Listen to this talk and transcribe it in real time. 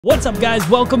What's up guys,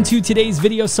 welcome to today's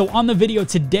video. So on the video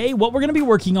today, what we're going to be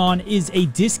working on is a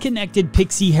disconnected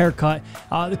Pixie haircut.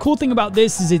 The cool thing about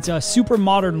this is it's a super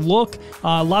modern look,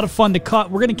 a lot of fun to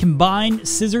cut. We're going to combine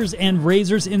scissors and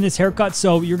razors in this haircut,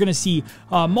 so you're going to see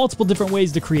multiple different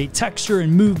ways to create texture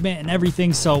and movement and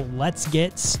everything. So let's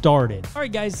get started. All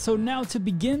right guys, so now to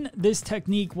begin this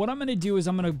technique, what I'm going to do is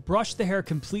I'm going to brush the hair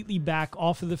completely back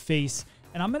off of the face,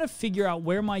 and I'm going to figure out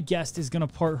where my guest is going to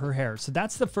part her hair. So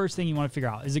that's the first thing you want to figure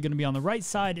out. Is it going to be on the right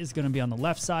side? Is it going to be on the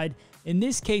left side? In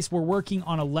this case, we're working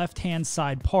on a left-hand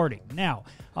side parting. Now,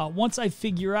 once I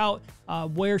figure out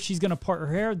where she's going to part her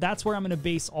hair, that's where I'm going to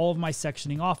base all of my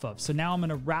sectioning off of. So now I'm going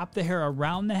to wrap the hair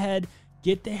around the head,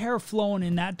 get the hair flowing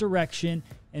in that direction,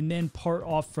 and then part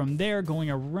off from there, going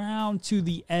around to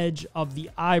the edge of the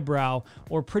eyebrow,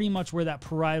 or pretty much where that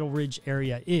parietal ridge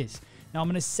area is. Now I'm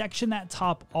going to section that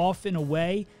top off in a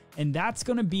way, and that's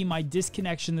going to be my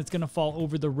disconnection that's going to fall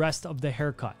over the rest of the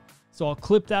haircut. So I'll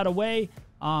clip that away,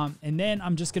 and then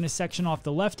I'm just going to section off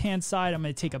the left-hand side. I'm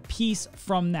going to take a piece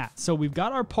from that. So we've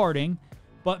got our parting,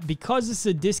 but because this is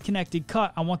a disconnected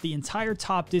cut, I want the entire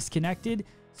top disconnected.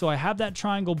 So I have that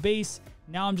triangle base.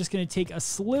 Now I'm just going to take a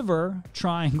sliver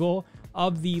triangle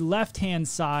of the left-hand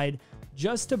side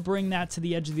just to bring that to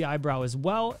the edge of the eyebrow as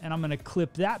well. And I'm going to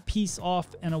clip that piece off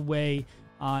and away.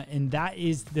 And that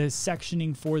is the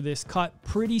sectioning for this cut.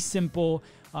 Pretty simple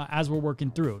as we're working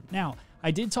through. Now,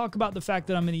 I did talk about the fact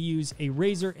that I'm going to use a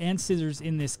razor and scissors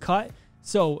in this cut.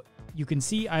 So you can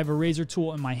see I have a razor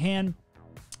tool in my hand.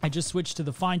 I just switched to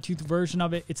the fine tooth version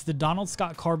of it. It's the Donald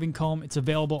Scott carving comb. It's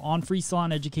available on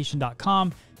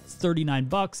freesaloneducation.com. It's 39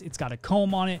 bucks. It's got a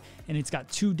comb on it, and it's got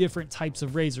two different types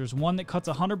of razors. One that cuts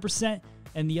 100%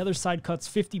 and the other side cuts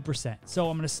 50%. So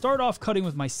I'm going to start off cutting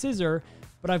with my scissor,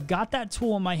 but I've got that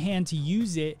tool in my hand to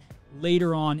use it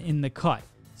later on in the cut.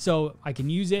 So I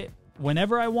can use it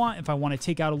whenever I want. If I want to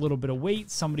take out a little bit of weight,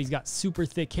 somebody's got super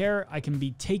thick hair, I can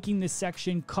be taking this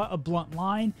section, cut a blunt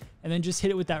line, and then just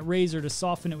hit it with that razor to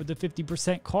soften it with the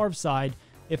 50% carved side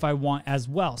if I want as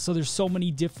well. So there's so many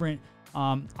different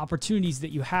opportunities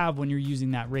that you have when you're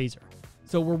using that razor.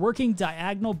 So we're working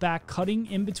diagonal back,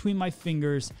 cutting in between my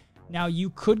fingers. Now you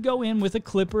could go in with a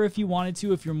clipper if you wanted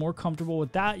to, if you're more comfortable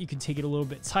with that. You could take it a little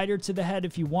bit tighter to the head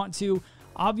if you want to.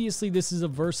 Obviously, this is a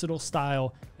versatile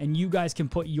style and you guys can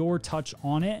put your touch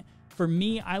on it. For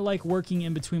me, I like working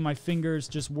in between my fingers,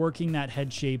 just working that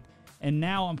head shape. And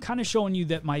now I'm kind of showing you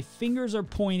that my fingers are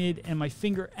pointed and my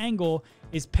finger angle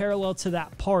is parallel to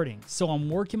that parting. So I'm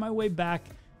working my way back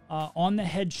on the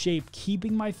head shape,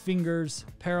 keeping my fingers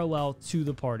parallel to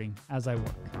the parting as I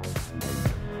work.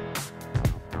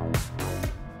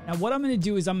 Now what I'm going to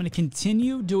do is I'm going to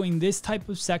continue doing this type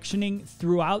of sectioning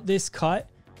throughout this cut.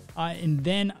 And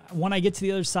then when I get to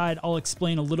the other side, I'll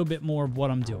explain a little bit more of what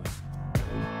I'm doing.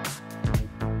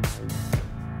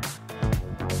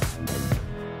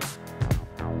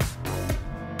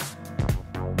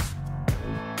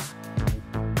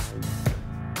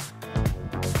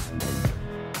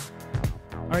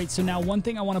 All right, so now one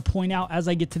thing I want to point out as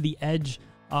I get to the edge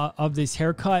of this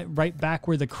haircut, right back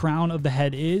where the crown of the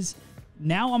head is,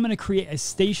 now I'm going to create a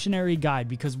stationary guide,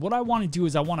 because what I want to do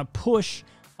is I want to push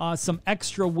some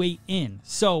extra weight in.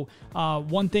 So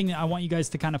one thing that I want you guys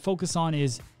to kind of focus on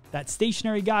is that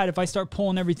stationary guide. If I start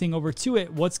pulling everything over to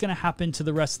it, what's going to happen to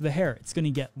the rest of the hair? It's going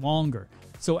to get longer.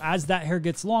 So as that hair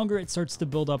gets longer, it starts to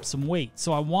build up some weight.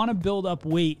 So I want to build up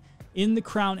weight in the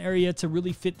crown area to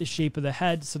really fit the shape of the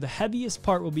head. So the heaviest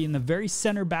part will be in the very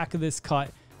center back of this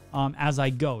cut as I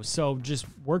go. So just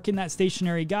working that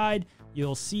stationary guide,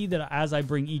 you'll see that as I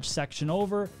bring each section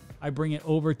over, I bring it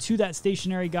over to that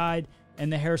stationary guide,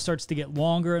 and the hair starts to get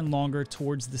longer and longer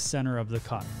towards the center of the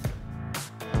cut.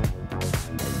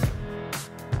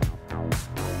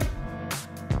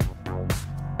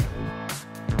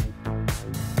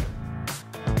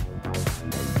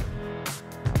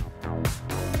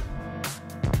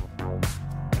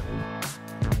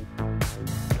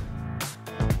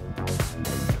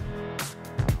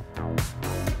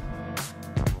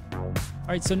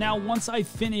 All right, so now once I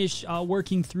finish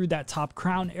working through that top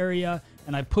crown area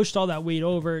and I pushed all that weight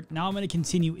over, now I'm going to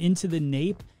continue into the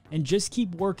nape and just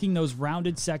keep working those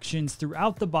rounded sections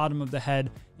throughout the bottom of the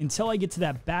head until I get to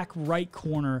that back right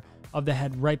corner of the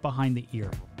head right behind the ear.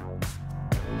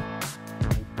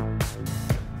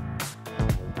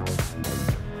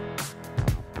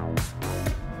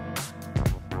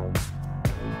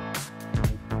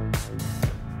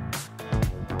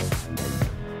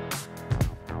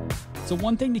 So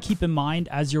one thing to keep in mind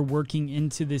as you're working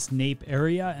into this nape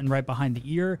area and right behind the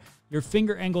ear, your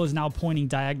finger angle is now pointing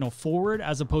diagonal forward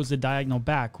as opposed to diagonal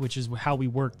back, which is how we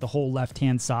work the whole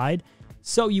left-hand side.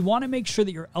 So you want to make sure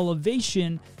that your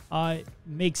elevation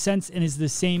makes sense and is the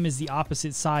same as the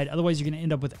opposite side. Otherwise, you're going to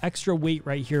end up with extra weight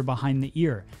right here behind the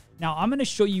ear. Now, I'm going to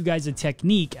show you guys a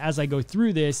technique as I go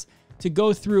through this to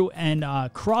go through and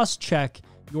cross-check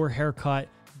your haircut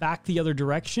back the other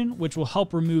direction, which will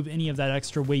help remove any of that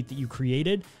extra weight that you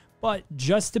created. But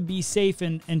just to be safe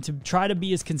and to try to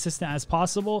be as consistent as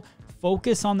possible,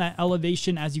 focus on that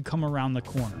elevation as you come around the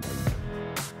corner.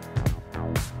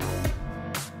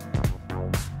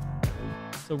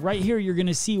 So right here, you're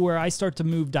gonna see where I start to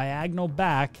move diagonal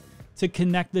back to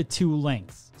connect the two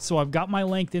lengths. So I've got my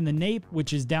length in the nape,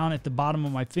 which is down at the bottom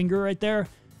of my finger right there.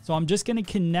 So I'm just gonna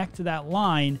connect that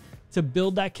line to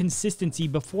build that consistency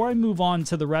before I move on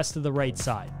to the rest of the right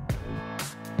side.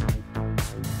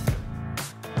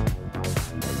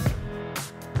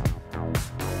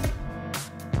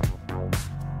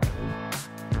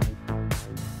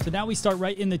 So now we start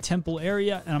right in the temple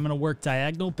area, and I'm gonna work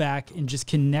diagonal back and just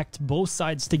connect both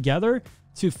sides together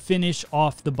to finish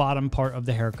off the bottom part of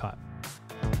the haircut.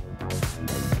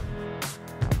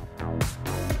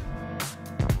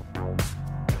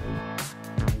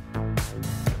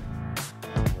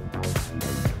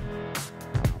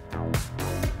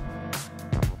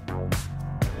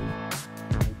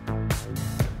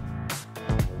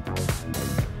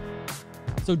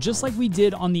 So just like we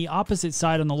did on the opposite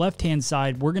side, on the left-hand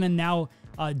side, we're gonna now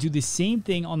do the same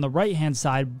thing on the right-hand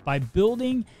side by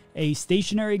building a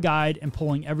stationary guide and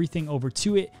pulling everything over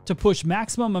to it to push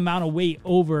maximum amount of weight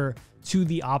over to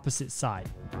the opposite side.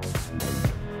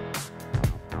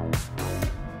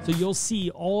 So you'll see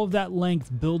all of that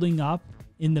length building up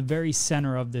in the very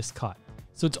center of this cut.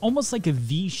 So it's almost like a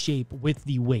V shape with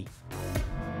the weight.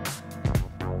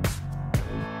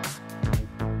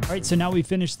 All right, so now we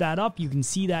finished that up. You can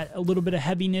see that a little bit of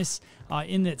heaviness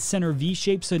in that center V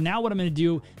shape. So now what I'm gonna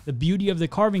do, the beauty of the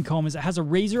carving comb is it has a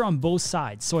razor on both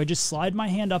sides. So I just slide my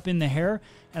hand up in the hair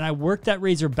and I work that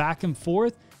razor back and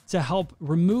forth to help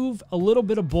remove a little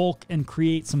bit of bulk and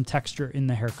create some texture in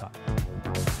the haircut.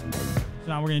 So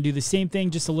now we're gonna do the same thing,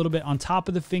 just a little bit on top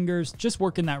of the fingers, just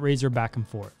working that razor back and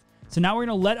forth. So now we're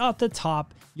gonna let out the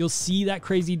top. You'll see that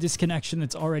crazy disconnection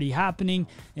that's already happening.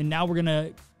 And now we're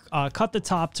gonna cut the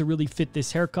top to really fit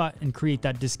this haircut and create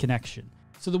that disconnection.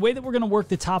 So the way that we're gonna work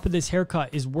the top of this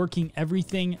haircut is working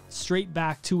everything straight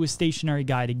back to a stationary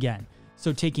guide again.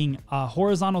 So taking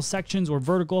horizontal sections or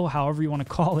vertical, however you wanna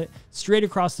call it, straight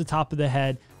across the top of the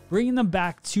head, bringing them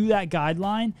back to that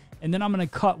guideline, and then I'm gonna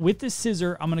cut with the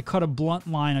scissor, I'm gonna cut a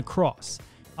blunt line across.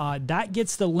 That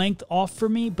gets the length off for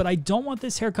me, but I don't want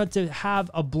this haircut to have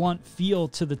a blunt feel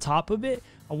to the top of it.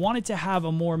 I want it to have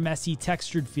a more messy,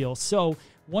 textured feel. So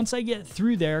once I get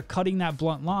through there, cutting that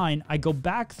blunt line, I go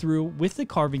back through with the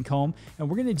carving comb, and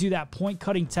we're gonna do that point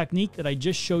cutting technique that I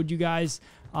just showed you guys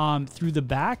through the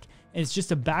back. And it's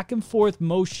just a back and forth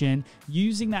motion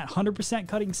using that 100%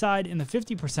 cutting side and the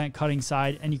 50% cutting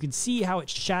side, and you can see how it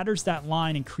shatters that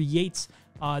line and creates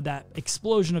that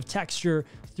explosion of texture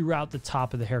throughout the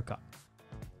top of the haircut.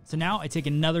 So now I take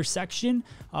another section,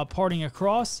 parting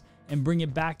across, and bring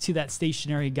it back to that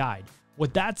stationary guide.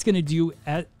 What that's gonna do,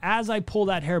 as I pull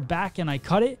that hair back and I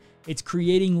cut it, it's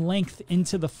creating length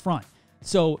into the front.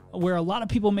 So where a lot of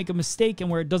people make a mistake and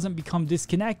where it doesn't become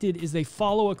disconnected is they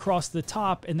follow across the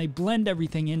top and they blend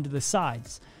everything into the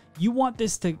sides. You want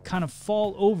this to kind of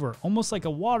fall over, almost like a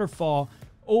waterfall,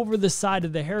 over the side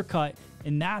of the haircut,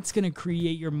 and that's gonna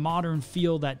create your modern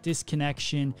feel, that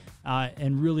disconnection,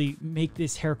 and really make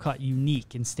this haircut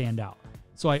unique and stand out.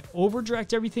 So I over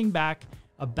direct everything back,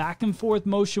 a back and forth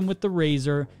motion with the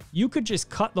razor. You could just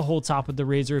cut the whole top with the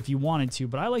razor if you wanted to,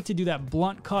 but I like to do that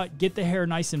blunt cut, get the hair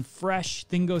nice and fresh,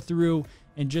 then go through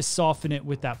and just soften it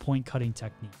with that point cutting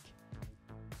technique.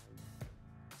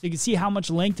 So you can see how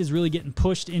much length is really getting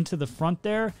pushed into the front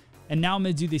there. And now I'm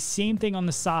gonna do the same thing on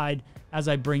the side as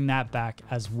I bring that back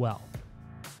as well.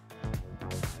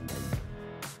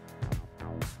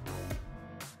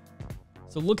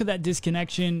 So look at that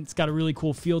disconnection. It's got a really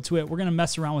cool feel to it. We're gonna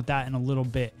mess around with that in a little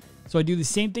bit. So I do the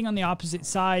same thing on the opposite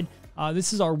side.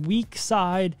 This is our weak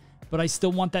side, but I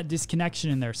still want that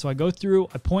disconnection in there. So I go through,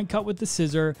 I point cut with the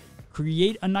scissor,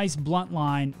 create a nice blunt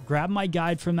line, grab my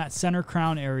guide from that center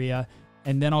crown area,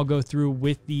 and then I'll go through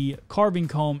with the carving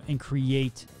comb and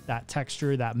create that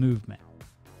texture, that movement.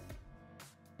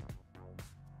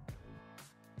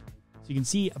 So you can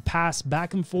see a pass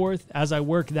back and forth as I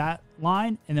work that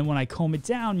line, and then when I comb it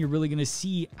down, you're really gonna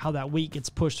see how that weight gets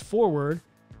pushed forward,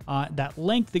 that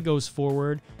length that goes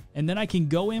forward, and then I can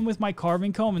go in with my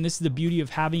carving comb, and this is the beauty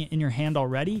of having it in your hand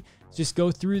already. Just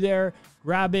go through there,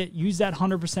 grab it, use that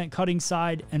 100% cutting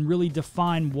side, and really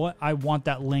define what I want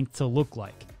that length to look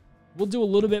like. We'll do a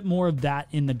little bit more of that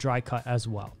in the dry cut as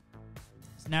well.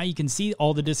 So now you can see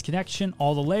all the disconnection,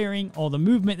 all the layering, all the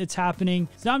movement that's happening.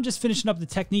 So now I'm just finishing up the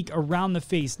technique around the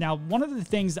face. Now, one of the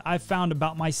things that I've found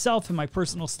about myself and my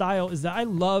personal style is that I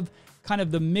love kind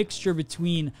of the mixture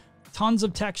between tons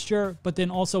of texture, but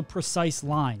then also precise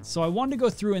lines. So I wanted to go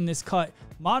through in this cut,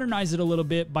 modernize it a little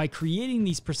bit by creating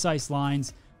these precise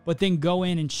lines, but then go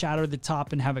in and shatter the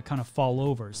top and have it kind of fall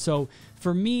over. So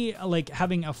for me, like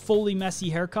having a fully messy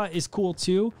haircut is cool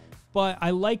too, but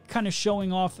I like kind of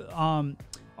showing off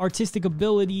artistic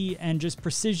ability and just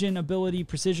precision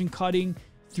cutting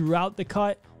throughout the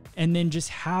cut, and then just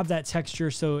have that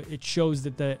texture so it shows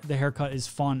that the haircut is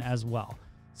fun as well.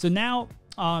 So now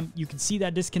you can see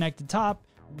that disconnected top,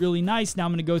 really nice. Now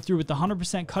I'm gonna go through with the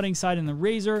 100% cutting side in the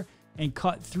razor and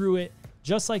cut through it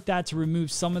just like that to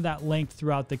remove some of that length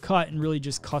throughout the cut and really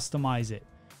just customize it.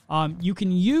 You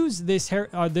can use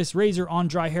this razor on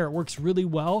dry hair. It works really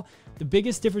well. The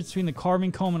biggest difference between the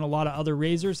carving comb and a lot of other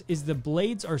razors is the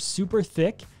blades are super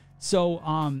thick.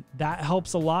 So that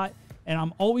helps a lot. And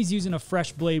I'm always using a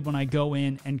fresh blade when I go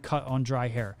in and cut on dry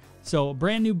hair. So a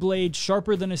brand new blade,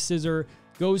 sharper than a scissor,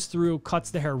 goes through,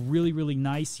 cuts the hair really, really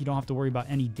nice. You don't have to worry about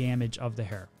any damage of the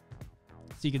hair.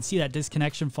 So you can see that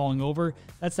disconnection falling over.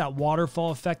 That's that waterfall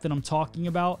effect that I'm talking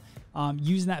about.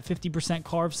 Using that 50%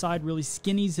 carve side really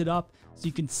skinnies it up so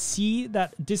you can see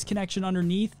that disconnection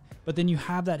underneath, but then you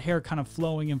have that hair kind of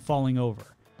flowing and falling over.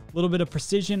 A little bit of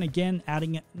precision, again,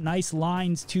 adding nice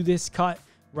lines to this cut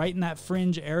right in that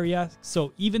fringe area.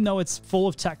 So even though it's full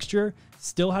of texture,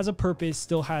 still has a purpose,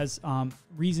 still has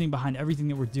reasoning behind everything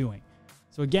that we're doing.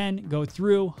 So again, go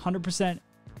through 100%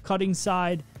 cutting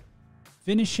side,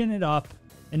 finishing it up.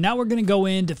 And now we're going to go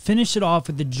in to finish it off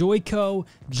with the Joico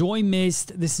Joy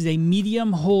Mist. This is a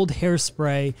medium hold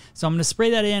hairspray. So I'm going to spray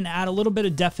that in, add a little bit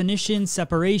of definition,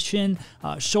 separation,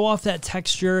 show off that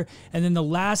texture. And then the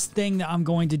last thing that I'm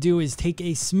going to do is take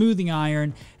a smoothing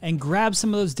iron and grab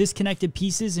some of those disconnected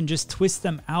pieces and just twist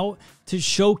them out to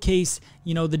showcase,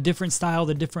 you know, the different style,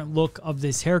 the different look of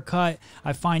this haircut.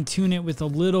 I fine tune it with a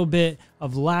little bit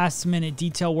of last minute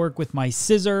detail work with my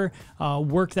scissor,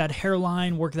 work that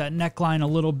hairline, work that neckline a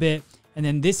little bit. And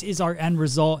then this is our end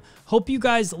result. Hope you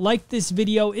guys liked this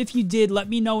video. If you did, let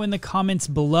me know in the comments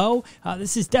below.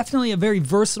 This is definitely a very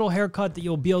versatile haircut that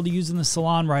you'll be able to use in the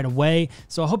salon right away.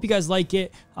 So I hope you guys like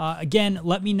it. Again,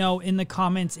 let me know in the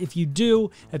comments if you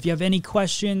do. If you have any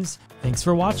questions, thanks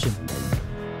for watching.